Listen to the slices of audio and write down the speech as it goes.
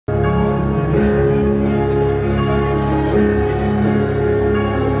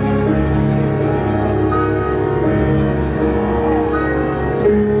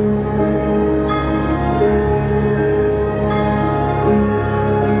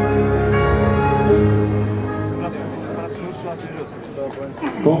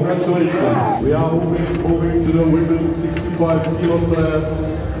Congratulations. We are moving to the women's 65 kilo class.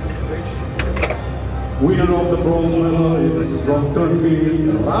 Winner of the bronze medal is from Turkey,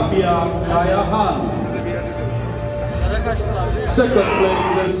 Rabia Kayahan. Second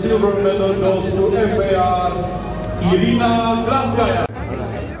place, the silver medal goes to FAR, Irina Gladkaya.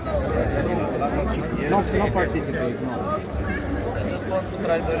 No participate, no. I just want to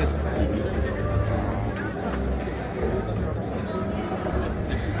try the risk.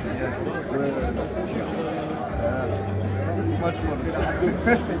 Much more.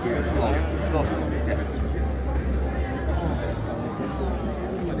 Slow.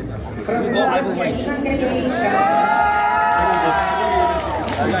 I will wait.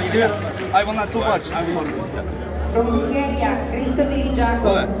 I will not too much. I will not. From Bulgaria, Christo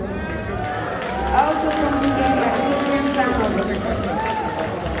Dirigiaco. Also from Bulgaria, Christian Zamov.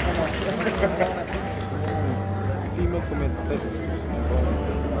 Female commentator.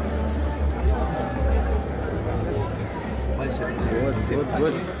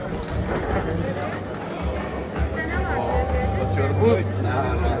 Good. What's your boot?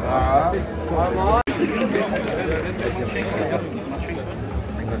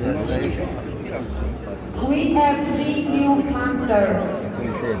 We have 3 new masters.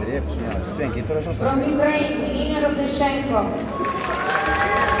 From Ukraine, Irina Rodyshenko.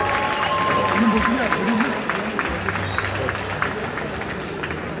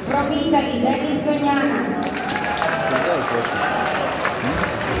 From Italy, Denis Sognana.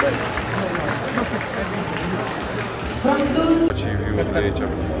 From Turkey.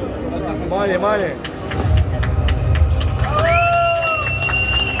 Money.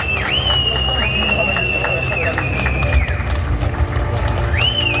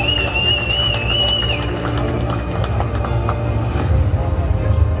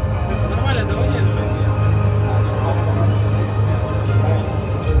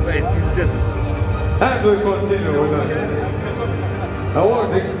 And we continue with the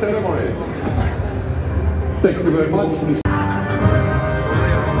awarding ceremony. Thank you very much.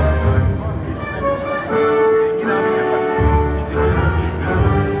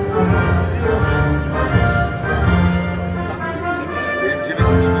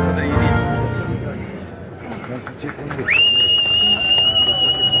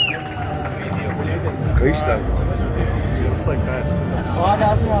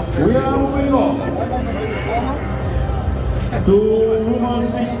 We are moving on to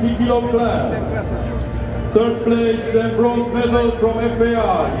women's 60 kilo class. Third place and bronze medal from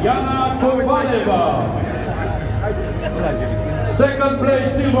FAR, Yana Kovaleva. Second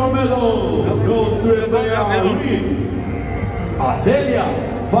place silver medal goes to FAR with Adelia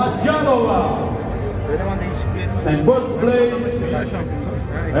Vajanova. And first place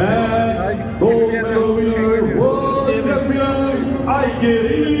and gold medal winner, world champion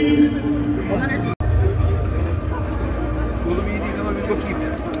Aymeric.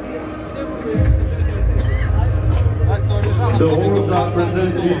 The awards are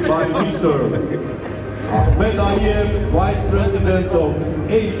presented by Mr. Ahmed Aliyev, Vice President of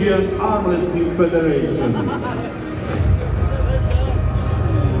Asian Armwrestling Federation.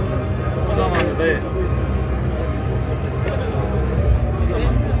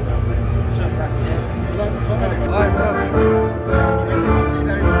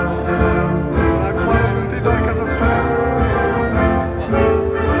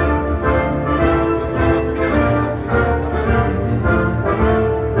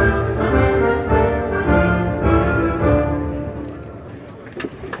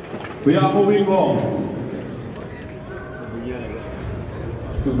 We are moving on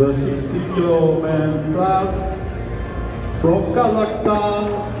to the 60 kilo man class. From Kazakhstan,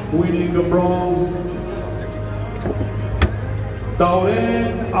 winning the bronze,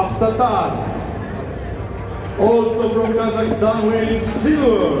 Tauren Afsatan. Also from Kazakhstan, winning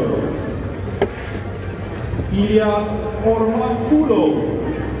silver, Ilyas Ormankulov.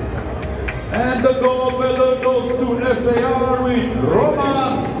 And the gold medal goes to FAR with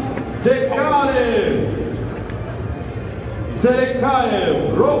Roman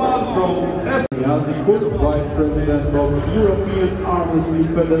Zelekaev, Roman from FAR, Vice President of European Armwrestling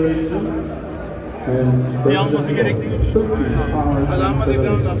Federation and President of Turkish Armwrestling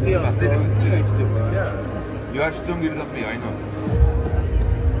Federation. You are strong enough, I know.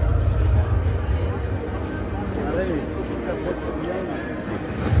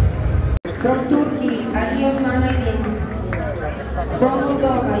 From Turkey, Alios Manedin. From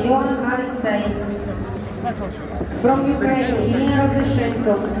Moldova, Johan Alexei. From Ukraine, Irina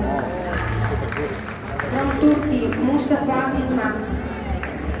Rodyshenko. From Turkey, Mustafa Ilmaz.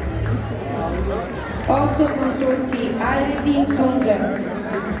 Also from Turkey, Aydin Tuncer.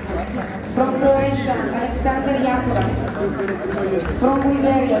 From Croatia, Alexander Yakuras. From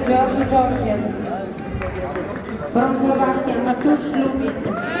Bulgaria, George Georgiev. From Slovakia, Matusz Lubin.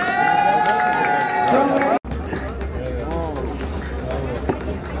 From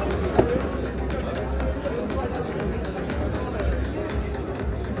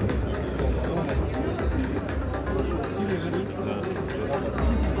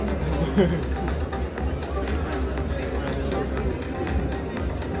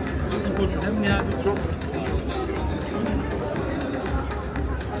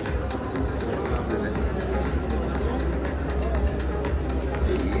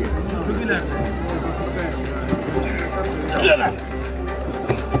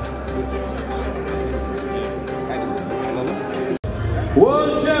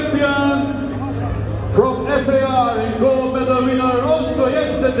World champion from FAR and gold medal winner also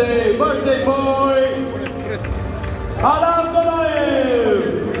yesterday, birthday boy, Anthoulis.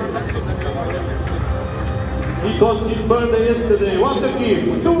 It was his birthday yesterday. What a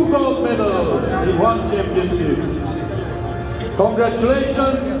gift! 2 gold medals in 1 championship.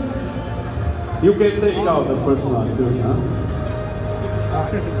 Congratulations! You can take out the first one too, huh?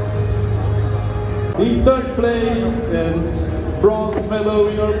 In 3rd place and bronze medal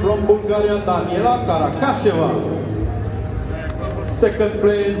winner from Bulgaria, Daniela Karakasheva. 2nd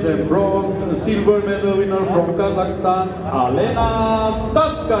place and silver medal winner from Kazakhstan, Alena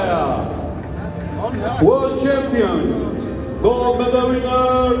Staskaya. World champion, gold medal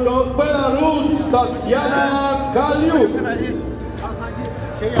winner, Belarus, Tatiana Kalyuk.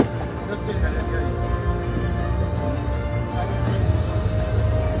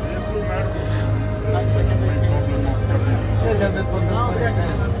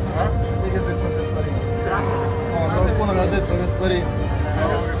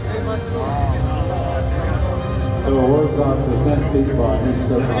 The awards are presented by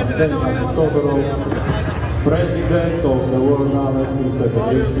Mr. Arsen Todorov, President of the World Armwrestling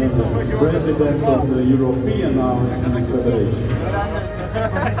Federation and President of the European Armwrestling Federation.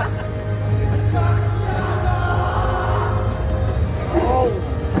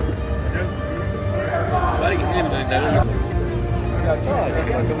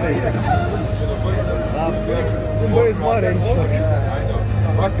 Sunt băieți mari aici.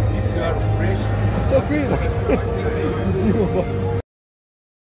 Da, bine. Zi-mă, bă.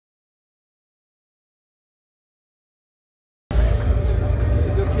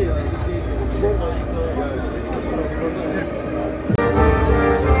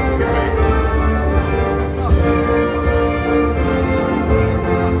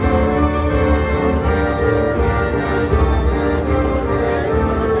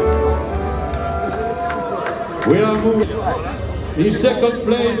 We are moving in 2nd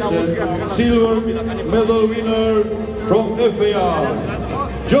place and silver medal winner from FAR,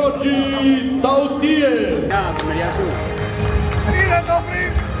 Georgi Tautiev. Bine, dobri!